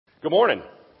Good morning.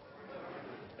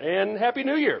 And Happy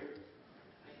New Year.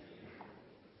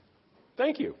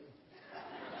 Thank you.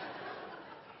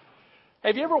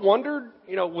 Have you ever wondered,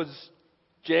 was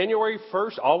January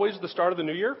 1st always the start of the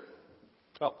new year?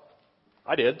 Well,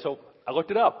 I did, so I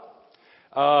looked it up.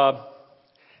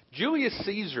 Julius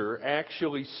Caesar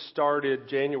actually started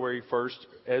January 1st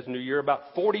as New Year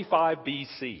about 45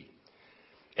 BC.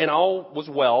 And all was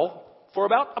well for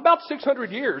about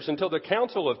 600 years until the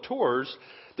Council of Tours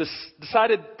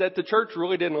decided that the church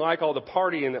really didn't like all the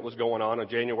partying that was going on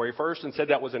January 1st and said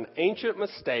that was an ancient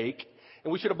mistake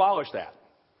and we should abolish that.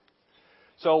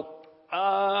 So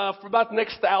for about the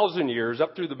next 1,000 years,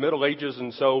 up through the Middle Ages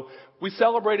and so, we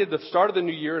celebrated the start of the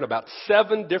new year in about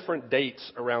 7 different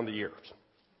dates around the years.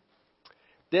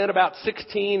 Then about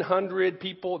 1600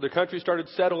 people, the country started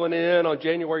settling in on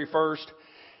January 1st.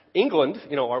 England,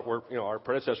 our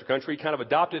predecessor country, kind of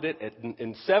adopted it in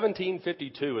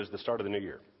 1752 as the start of the new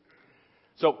year.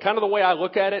 So kind of the way I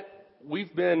look at it,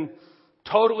 we've been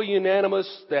totally unanimous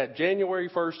that January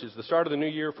 1st is the start of the new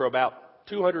year for about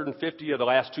 250 of the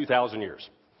last 2,000 years.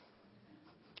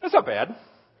 That's not bad.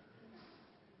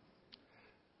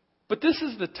 But this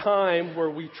is the time where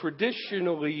we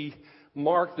traditionally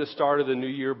mark the start of the new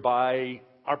year by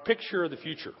our picture of the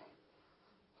future.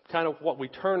 Kind of what we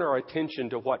turn our attention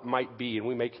to what might be, and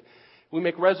we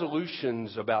make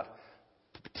resolutions about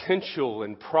potential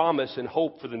and promise and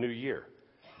hope for the new year.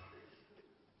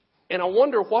 And I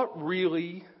wonder what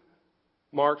really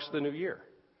marks the new year.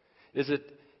 Is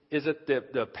it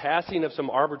the passing of some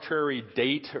arbitrary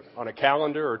date on a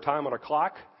calendar or time on a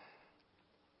clock?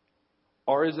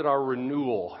 Or is it our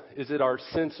renewal? Is it our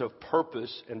sense of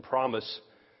purpose and promise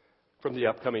from the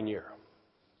upcoming year?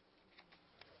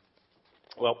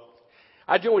 Well,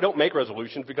 I generally don't make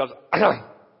resolutions because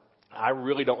I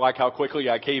really don't like how quickly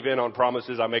I cave in on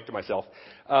promises I make to myself.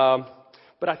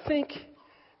 But I think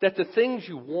that the things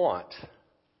you want,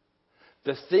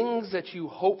 the things that you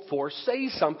hope for, say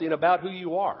something about who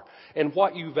you are and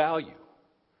what you value.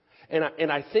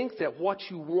 And I think that what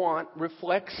you want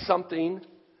reflects something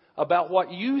about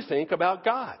what you think about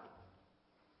God.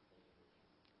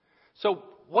 So,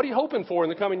 what are you hoping for in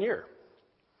the coming year?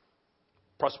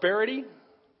 Prosperity?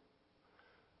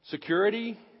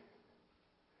 Security?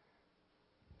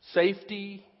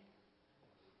 Safety?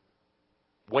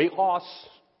 Weight loss?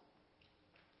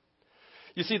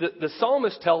 You see, the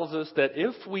psalmist tells us that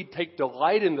if we take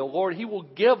delight in the Lord, He will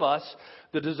give us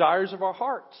the desires of our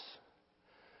hearts.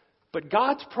 But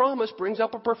God's promise brings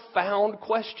up a profound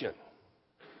question.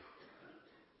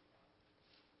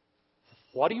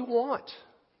 What do you want?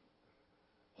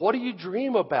 What do you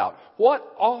dream about? What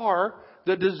are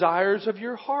the desires of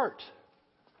your heart?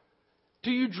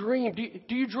 Do you dream?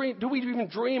 Do you dream? Do we even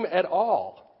dream at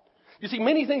all? You see,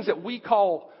 many things that we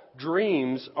call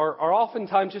dreams are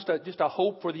oftentimes just a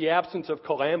hope for the absence of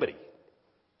calamity.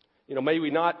 May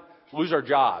we not lose our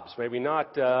jobs. May we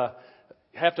not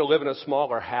have to live in a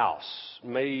smaller house.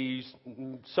 May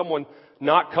someone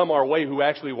not come our way who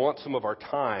actually wants some of our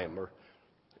time. Or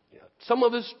some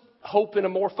of us hope in a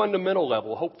more fundamental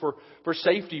level, hope for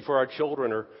safety for our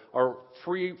children or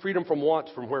freedom from want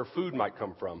from where food might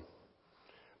come from.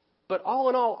 But all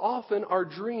in all, often our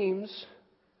dreams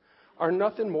are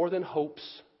nothing more than hopes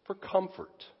for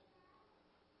comfort.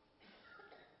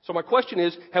 So my question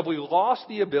is, have we lost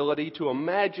the ability to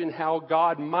imagine how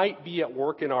God might be at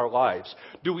work in our lives?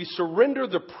 Do we surrender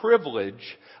the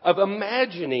privilege of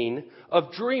imagining,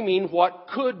 of dreaming what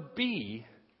could be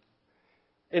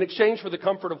in exchange for the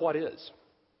comfort of what is?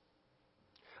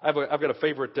 I've got a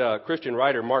favorite Christian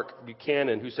writer, Mark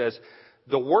Buchanan, who says,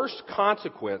 the worst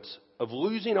consequence of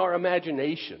losing our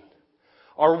imagination,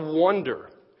 our wonder,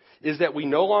 is that we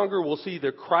no longer will see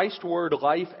the Christ word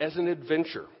life as an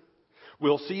adventure.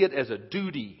 We'll see it as a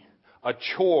duty, a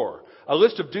chore, a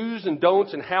list of do's and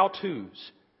don'ts and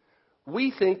how-tos.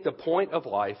 We think the point of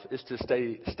life is to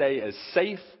stay as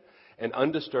safe and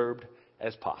undisturbed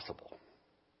as possible.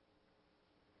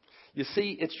 You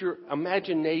see, it's your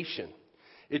imagination.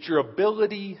 It's your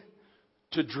ability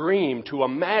to dream, to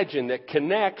imagine that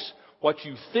connects what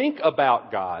you think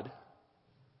about God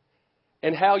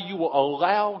and how you will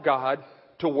allow God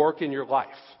to work in your life.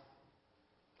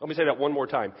 Let me say that one more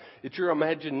time. It's your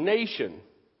imagination.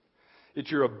 It's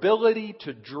your ability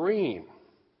to dream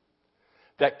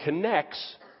that connects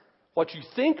what you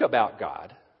think about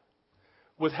God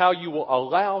with how you will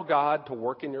allow God to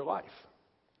work in your life.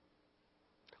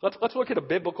 Let's look at a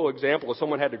biblical example of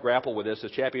someone had to grapple with this, as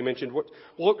Chappie mentioned. We're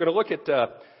going to look at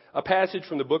a passage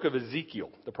from the book of Ezekiel,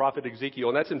 the prophet Ezekiel,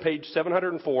 and that's in page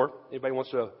 704. Anybody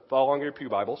wants to follow along in your pew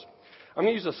Bibles? I'm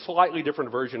going to use a slightly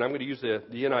different version. I'm going to use the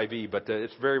NIV, but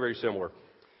it's very, very similar.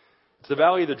 It's the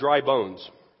Valley of the Dry Bones.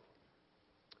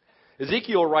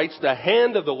 Ezekiel writes, "The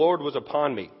hand of the Lord was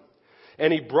upon me,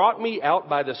 and he brought me out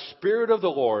by the Spirit of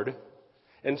the Lord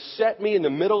and set me in the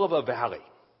middle of a valley.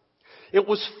 It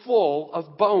was full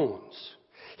of bones.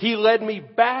 He led me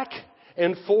back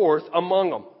and forth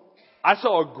among them. I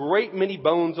saw a great many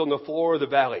bones on the floor of the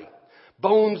valley,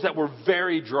 bones that were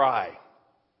very dry.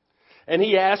 And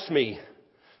he asked me,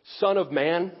 'Son of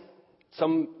man,'"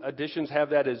 some editions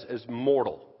have that as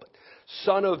mortal, but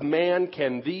 "Son of man,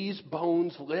 can these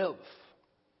bones live?"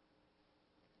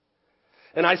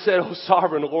 And I said, "O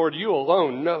sovereign Lord, you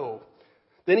alone know."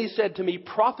 Then he said to me,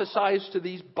 "Prophesy to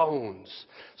these bones.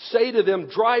 Say to them,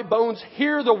 'Dry bones,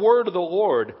 hear the word of the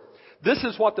Lord. This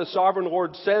is what the sovereign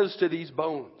Lord says to these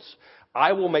bones.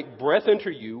 I will make breath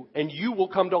enter you, and you will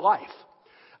come to life.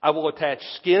 I will attach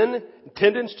skin and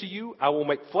tendons to you. I will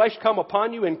make flesh come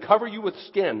upon you and cover you with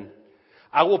skin.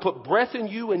 I will put breath in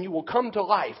you, and you will come to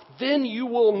life. Then you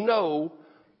will know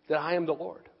that I am the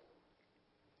Lord.'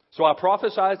 So I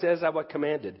prophesied as I was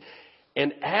commanded.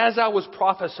 And as I was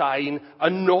prophesying, a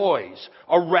noise,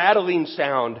 a rattling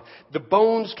sound, the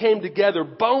bones came together,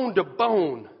 bone to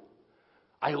bone.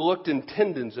 I looked, and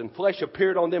tendons and flesh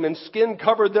appeared on them, and skin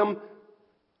covered them,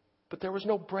 but there was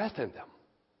no breath in them.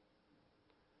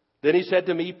 Then he said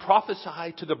to me,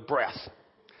 'Prophesy to the breath.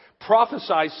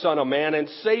 Prophesy, son of man, and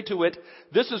say to it,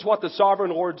 this is what the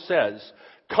sovereign Lord says.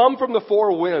 Come from the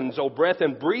four winds, O breath,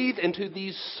 and breathe into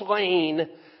these slain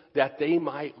that they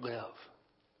might live.'"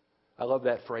 I love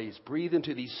that phrase. Breathe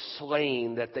into these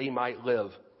slain that they might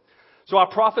live. So I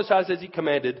prophesied as he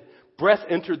commanded. Breath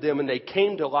entered them, and they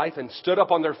came to life and stood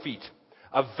up on their feet,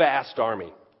 a vast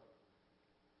army.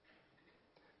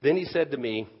 Then he said to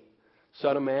me,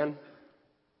 "Son of man,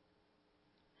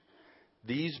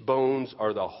 these bones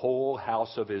are the whole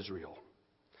house of Israel.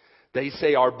 They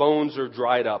say, 'Our bones are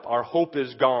dried up. Our hope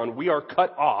is gone. We are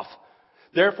cut off.'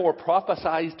 Therefore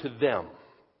prophesy to them.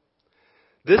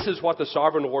 This is what the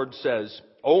sovereign Lord says.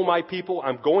 O my people,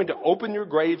 I'm going to open your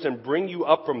graves and bring you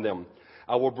up from them.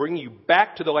 I will bring you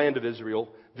back to the land of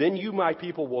Israel. Then you, my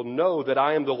people, will know that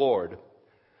I am the Lord.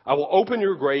 I will open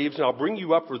your graves and I'll bring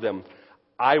you up from them.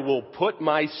 I will put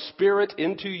my spirit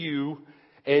into you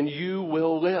and you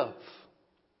will live.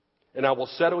 And I will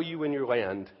settle you in your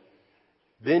land.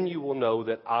 Then you will know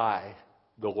that I,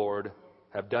 the Lord,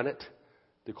 have done it,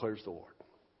 declares the Lord."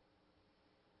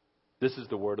 This is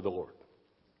the word of the Lord.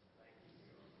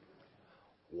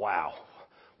 Wow.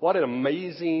 What an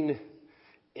amazing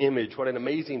image. What an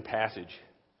amazing passage.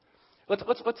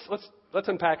 Let's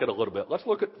unpack it a little bit. Let's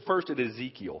look first at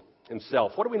Ezekiel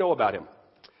himself. What do we know about him?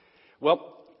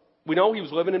 Well, we know he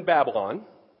was living in Babylon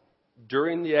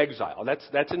during the exile.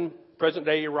 That's in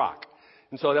present-day Iraq.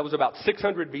 And so that was about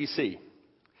 600 BC.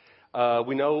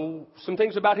 We know some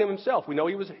things about him himself. We know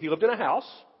he lived in a house.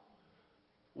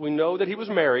 We know that he was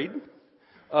married.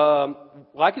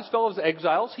 Like his fellow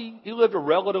exiles, he lived a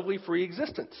relatively free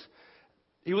existence.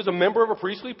 He was a member of a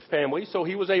priestly family, so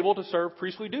he was able to serve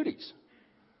priestly duties.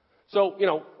 So,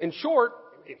 in short,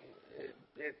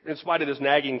 in spite of this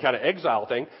nagging kind of exile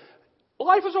thing,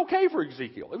 life was okay for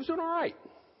Ezekiel. He was doing all right.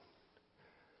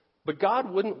 But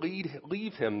God wouldn't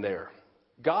leave him there.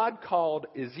 God called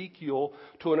Ezekiel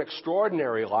to an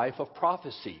extraordinary life of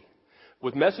prophecy,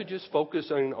 with messages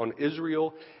focusing on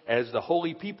Israel as the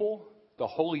holy people, the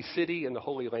holy city, and the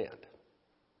holy land.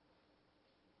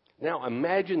 Now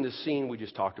imagine the scene we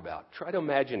just talked about. Try to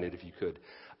imagine it if you could.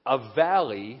 A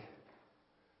valley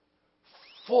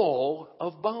full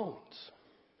of bones.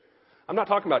 I'm not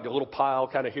talking about a little pile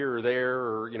kind of here or there,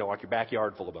 or, like your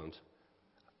backyard full of bones.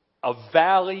 A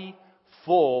valley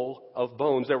full of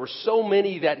bones. There were so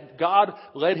many that God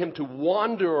led him to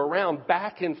wander around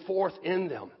back and forth in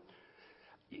them.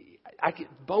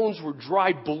 Bones were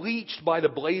dry, bleached by the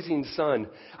blazing sun.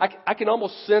 I can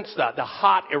almost sense the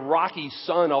hot Iraqi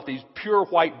sun off these pure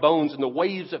white bones and the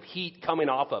waves of heat coming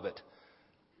off of it.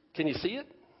 Can you see it?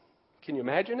 Can you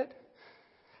imagine it?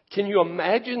 Can you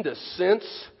imagine the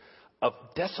sense of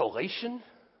desolation,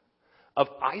 of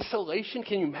isolation?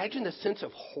 Can you imagine the sense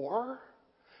of horror?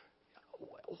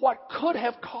 What could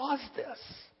have caused this?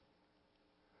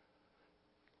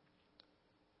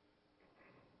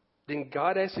 Then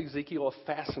God asked Ezekiel a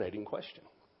fascinating question.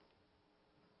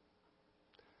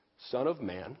 Son of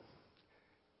man,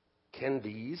 can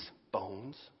these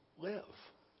bones live?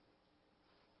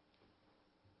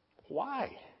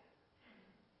 Why?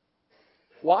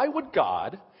 Why would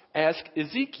God ask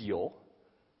Ezekiel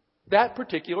that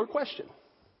particular question?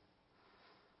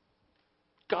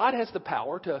 God has the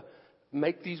power to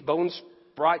make these bones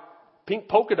bright pink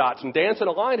polka dots and dance in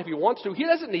a line if he wants to. He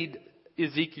doesn't need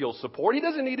Ezekiel's support. He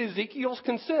doesn't need Ezekiel's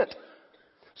consent.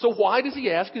 So why does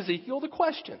he ask Ezekiel the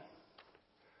question?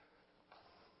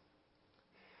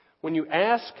 When you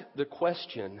ask the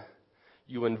question,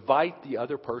 you invite the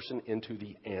other person into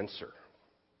the answer.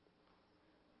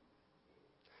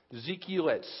 Ezekiel,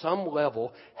 at some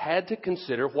level, had to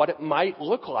consider what it might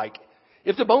look like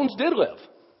if the bones did live.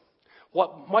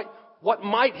 What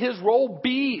might his role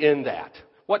be in that?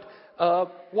 What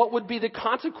would be the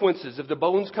consequences of the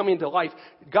bones coming to life?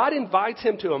 God invites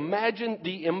him to imagine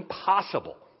the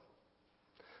impossible.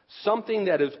 Something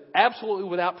that is absolutely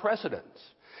without precedence.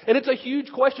 And it's a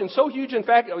huge question. So huge, in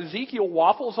fact, Ezekiel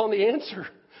waffles on the answer.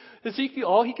 Ezekiel,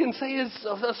 all he can say is,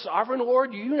 the sovereign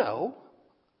Lord, you know.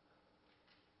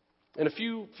 And a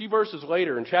few verses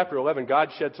later, in chapter 11, God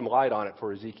shed some light on it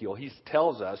for Ezekiel. He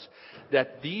tells us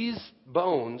that these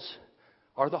bones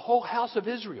are the whole house of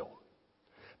Israel.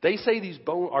 They say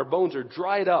our bones are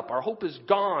dried up. Our hope is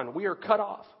gone. We are cut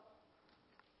off.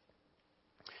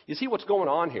 You see, what's going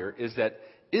on here is that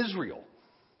Israel,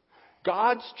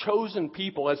 God's chosen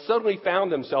people, has suddenly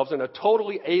found themselves in a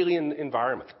totally alien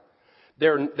environment. They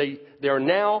are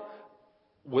now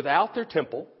without their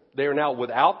temple. They are now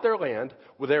without their land.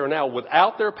 They are now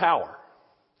without their power.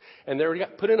 And they're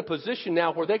put in a position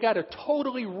now where they got to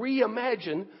totally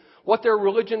reimagine what their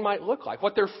religion might look like,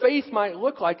 what their faith might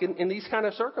look like in these kind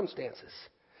of circumstances.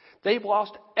 They've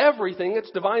lost everything that's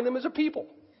defined them as a people.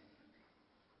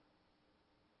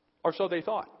 Or so they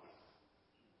thought.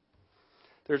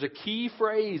 There's a key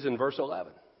phrase in verse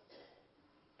 11.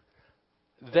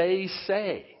 They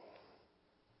say.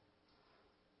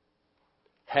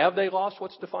 Have they lost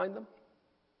what's defined them?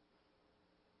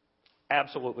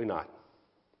 Absolutely not.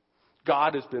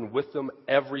 God has been with them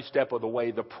every step of the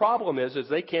way. The problem is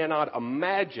they cannot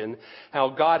imagine how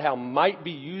God might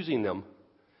be using them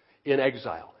in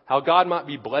exile, how God might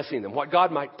be blessing them, what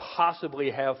God might possibly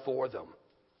have for them.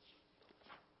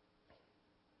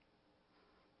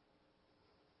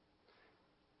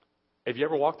 Have you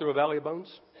ever walked through a valley of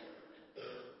bones?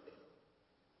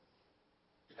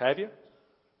 Have you?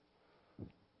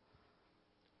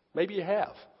 Maybe you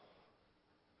have.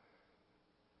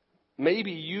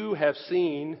 Maybe you have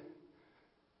seen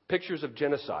pictures of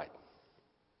genocide.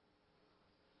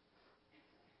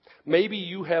 Maybe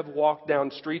you have walked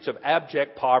down streets of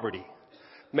abject poverty.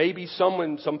 Maybe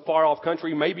some far off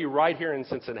country, maybe right here in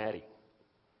Cincinnati.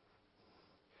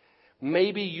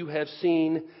 Maybe you have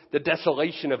seen the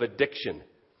desolation of addiction.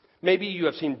 Maybe you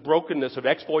have seen brokenness of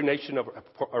exploitation of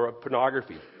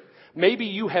pornography. Maybe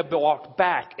you have walked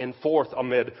back and forth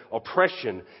amid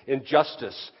oppression,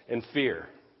 injustice, and fear.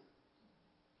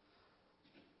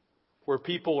 Where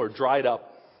people are dried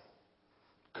up,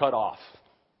 cut off,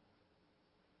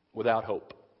 without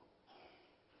hope.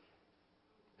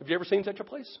 Have you ever seen such a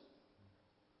place?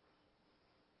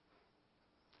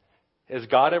 Has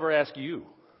God ever asked you,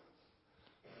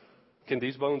 can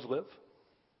these bones live?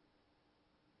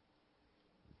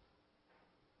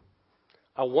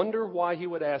 I wonder why he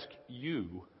would ask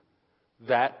you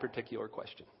that particular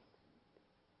question.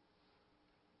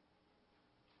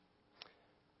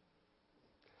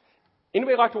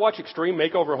 Anybody like to watch Extreme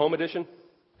Makeover Home Edition?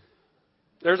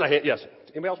 There's a hint. Yes.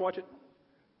 Anybody else watch it?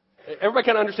 Everybody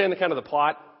kind of understand the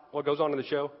plot, what goes on in the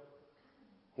show?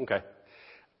 Okay.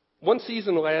 One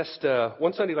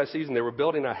Sunday last season, they were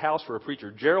building a house for a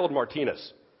preacher, Gerald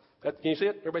Martinez. Can you see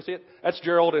it? Everybody see it? That's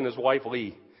Gerald and his wife,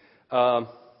 Lee.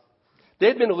 They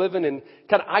had been living in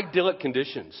kind of idyllic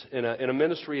conditions in a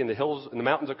ministry in the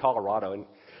mountains of Colorado.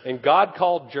 And God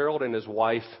called Gerald and his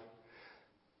wife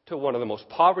to one of the most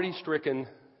poverty-stricken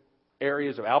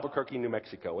areas of Albuquerque, New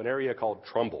Mexico, an area called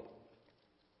Trumbull.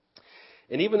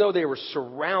 And even though they were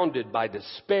surrounded by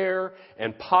despair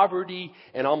and poverty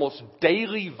and almost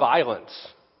daily violence,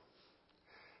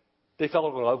 they fell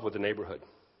in love with the neighborhood.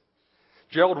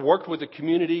 Gerald worked with the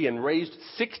community and raised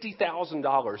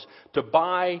 $60,000 to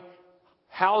buy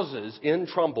houses in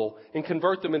Trumbull and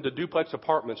convert them into duplex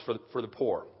apartments for the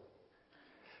poor.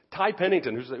 Ty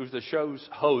Pennington, who's the show's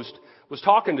host, was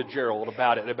talking to Gerald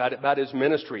about his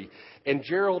ministry. And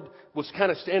Gerald was kind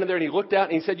of standing there and he looked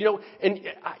out and he said, and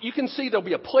you can see there'll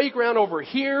be a playground over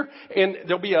here and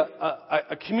there'll be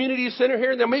a community center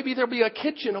here and there'll be a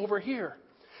kitchen over here.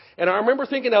 And I remember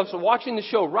thinking, I was watching the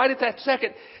show right at that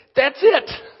second, that's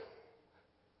it.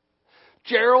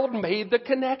 Gerald made the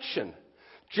connection.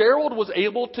 Gerald was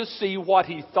able to see what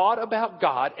he thought about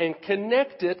God and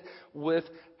connect it with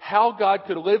how God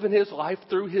could live in his life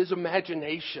through his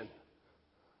imagination.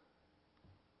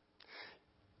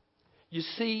 You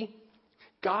see,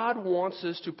 God wants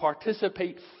us to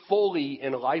participate fully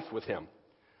in life with Him.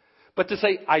 But to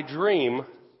say, I dream,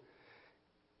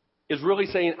 is really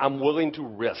saying I'm willing to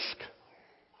risk.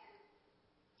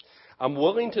 I'm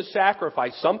willing to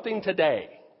sacrifice something today.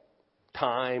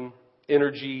 Time,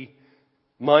 energy,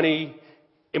 money,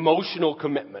 emotional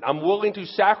commitment. I'm willing to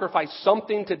sacrifice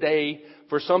something today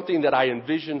for something that I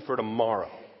envision for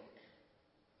tomorrow.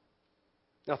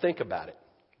 Now think about it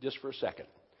just for a second.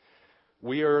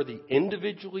 We are the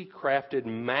individually crafted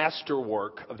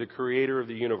masterwork of the Creator of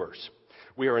the universe.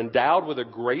 We are endowed with a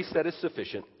grace that is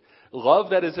sufficient, love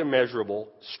that is immeasurable,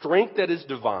 strength that is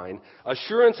divine,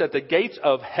 assurance that the gates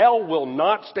of hell will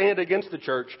not stand against the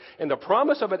church, and the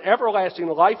promise of an everlasting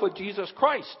life with Jesus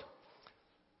Christ.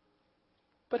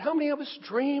 But how many of us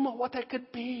dream of what that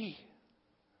could be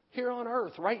here on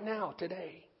earth, right now,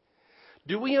 today?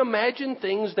 Do we imagine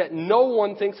things that no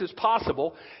one thinks is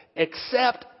possible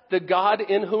except the God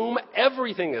in whom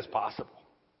everything is possible?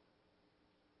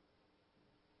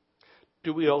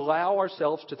 Do we allow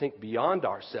ourselves to think beyond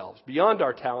ourselves, beyond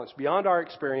our talents, beyond our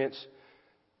experience,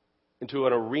 into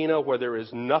an arena where there is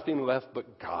nothing left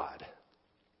but God?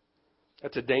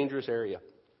 That's a dangerous area.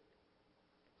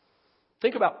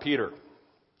 Think about Peter.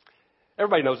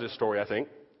 Everybody knows this story, I think.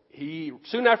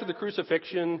 Soon after the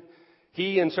crucifixion,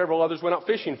 he and several others went out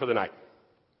fishing for the night.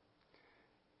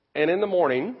 And in the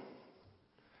morning,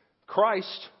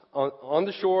 Christ, on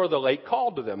the shore of the lake,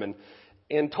 called to them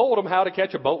and told them how to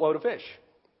catch a boatload of fish.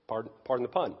 Pardon the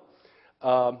pun.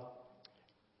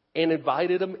 And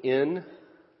invited them in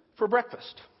for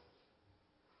breakfast.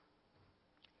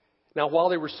 Now, while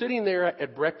they were sitting there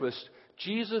at breakfast,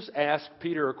 Jesus asked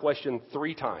Peter a question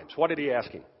 3 times. What did he ask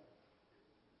him?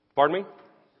 Pardon me?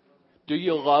 Do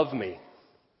you love me?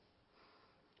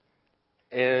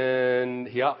 And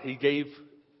he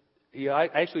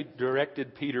actually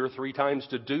directed Peter 3 times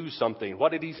to do something.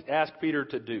 What did he ask Peter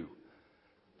to do?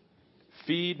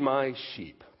 Feed my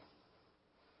sheep.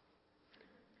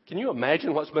 Can you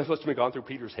imagine what's supposed to be gone through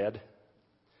Peter's head?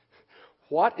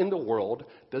 What in the world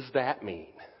does that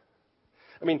mean?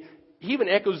 I mean, he even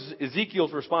echoes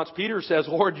Ezekiel's response. Peter says,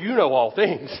 Lord, you know all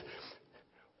things.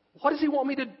 What does he want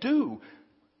me to do?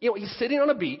 You know, he's sitting on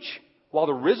a beach while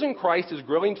the risen Christ is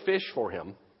grilling fish for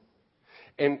him.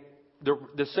 And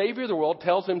the Savior of the world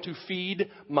tells him to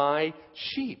feed my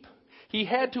sheep. He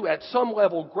had to, at some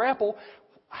level, grapple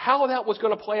how that was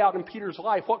going to play out in Peter's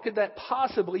life. What could that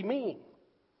possibly mean?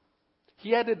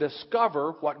 He had to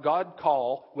discover what God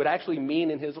call would actually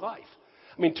mean in his life.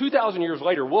 I mean, 2,000 years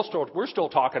later, we're still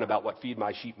talking about what feed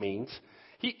my sheep means.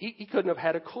 He couldn't have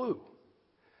had a clue.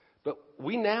 But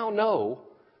we now know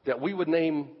that we would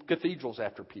name cathedrals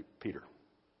after Peter.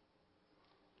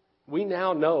 We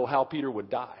now know how Peter would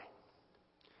die.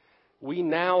 We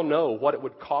now know what it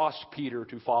would cost Peter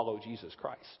to follow Jesus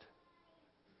Christ.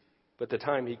 But at the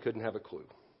time, he couldn't have a clue.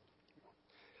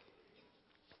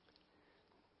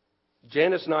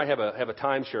 Janice and I have a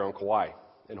timeshare on Kauai,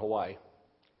 in Hawaii.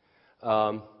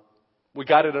 We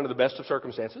got it under the best of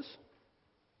circumstances.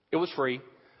 It was free.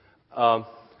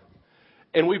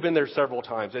 And we've been there several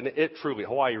times. And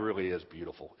Hawaii really is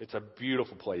beautiful. It's a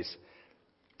beautiful place.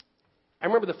 I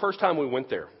remember the first time we went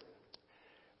there.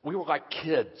 We were like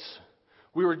kids.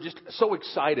 We were just so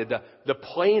excited. The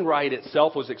plane ride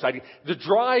itself was exciting. The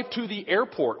drive to the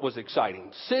airport was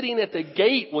exciting. Sitting at the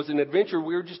gate was an adventure.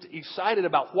 We were just excited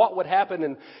about what would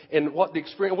happen and what the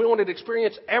experience. We wanted to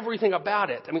experience everything about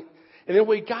it. I mean, and then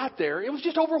we got there. It was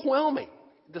just overwhelming.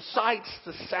 The sights,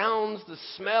 the sounds, the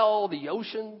smell, the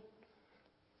ocean.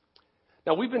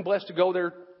 Now, we've been blessed to go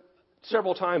there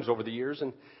several times over the years,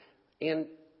 and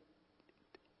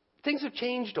things have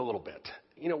changed a little bit.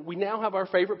 You know, we now have our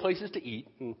favorite places to eat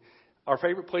and our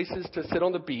favorite places to sit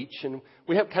on the beach. And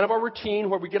we have kind of our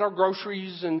routine where we get our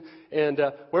groceries and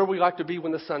where we like to be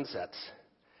when the sun sets.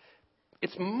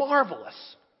 It's marvelous,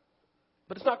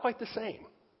 but it's not quite the same.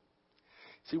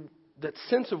 See, that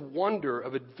sense of wonder,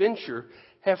 of adventure,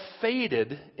 have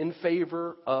faded in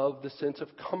favor of the sense of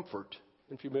comfort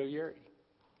and familiarity.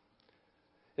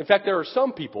 In fact, there are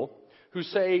some people who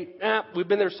say, we've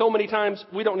been there so many times,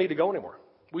 we don't need to go anymore.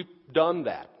 We've done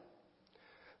that.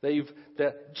 Maybe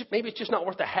it's just not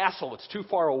worth the hassle. It's too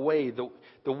far away.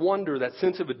 The wonder, that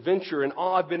sense of adventure and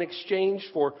awe have been exchanged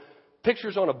for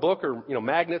pictures on a book or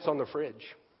magnets on the fridge.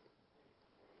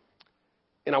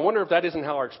 And I wonder if that isn't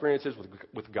how our experience is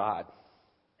with God.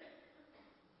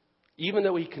 Even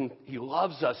though He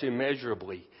loves us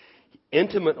immeasurably,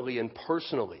 intimately and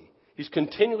personally, He's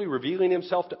continually revealing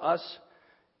Himself to us.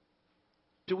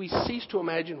 Do we cease to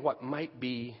imagine what might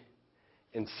be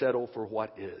and settle for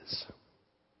what is?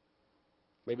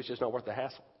 Maybe it's just not worth the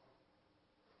hassle.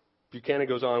 Buchanan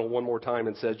goes on one more time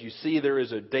and says, you see, there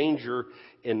is a danger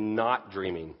in not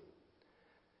dreaming.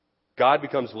 God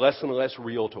becomes less and less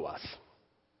real to us.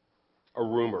 A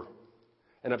rumor,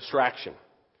 an abstraction,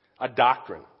 a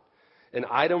doctrine, an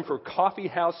item for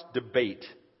coffeehouse debate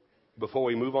before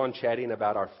we move on chatting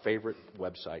about our favorite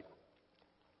website.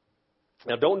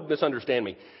 Now, don't misunderstand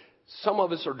me. Some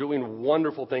of us are doing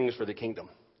wonderful things for the kingdom.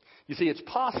 You see, it's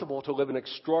possible to live an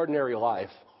extraordinary life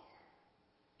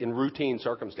in routine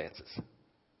circumstances.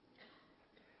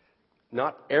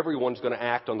 Not everyone's going to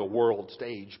act on the world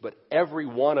stage, but every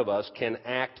one of us can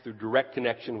act through direct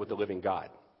connection with the living God.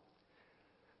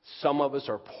 Some of us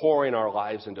are pouring our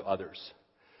lives into others.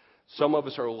 Some of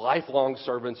us are lifelong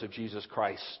servants of Jesus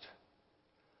Christ.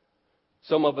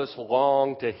 Some of us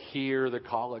long to hear the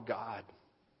call of God.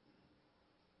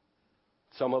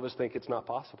 Some of us think it's not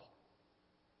possible.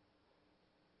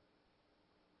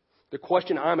 The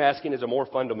question I'm asking is a more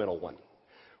fundamental one.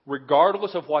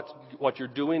 Regardless of what you're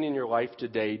doing in your life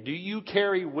today, do you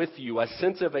carry with you a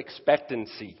sense of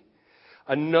expectancy?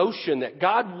 A notion that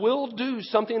God will do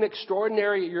something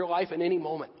extraordinary in your life at any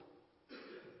moment?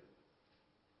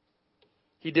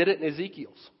 He did it in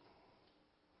Ezekiel's.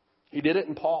 He did it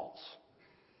in Paul's.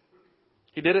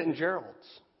 He did it in Gerald's.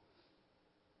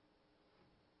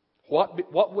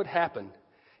 What would happen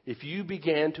if you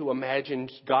began to imagine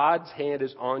God's hand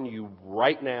is on you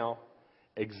right now,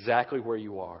 exactly where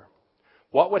you are?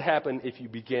 What would happen if you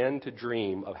began to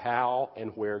dream of how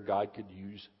and where God could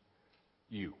use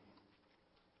you?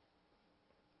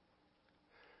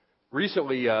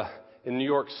 Recently, in New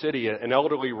York City, an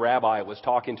elderly rabbi was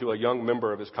talking to a young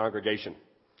member of his congregation,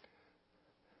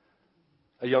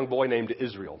 a young boy named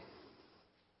Israel.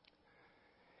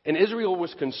 And Israel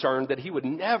was concerned that he would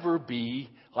never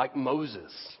be like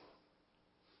Moses.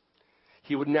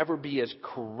 He would never be as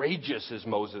courageous as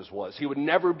Moses was. He would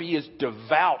never be as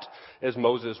devout as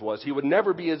Moses was. He would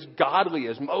never be as godly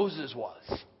as Moses was.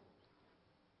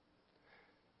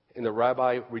 And the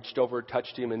rabbi reached over,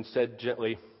 touched him, and said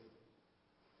gently,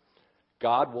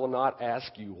 God will not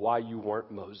ask you why you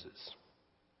weren't Moses.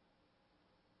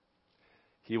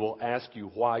 He will ask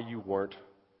you why you weren't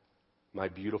my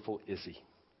beautiful Izzy.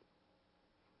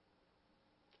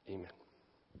 Amen.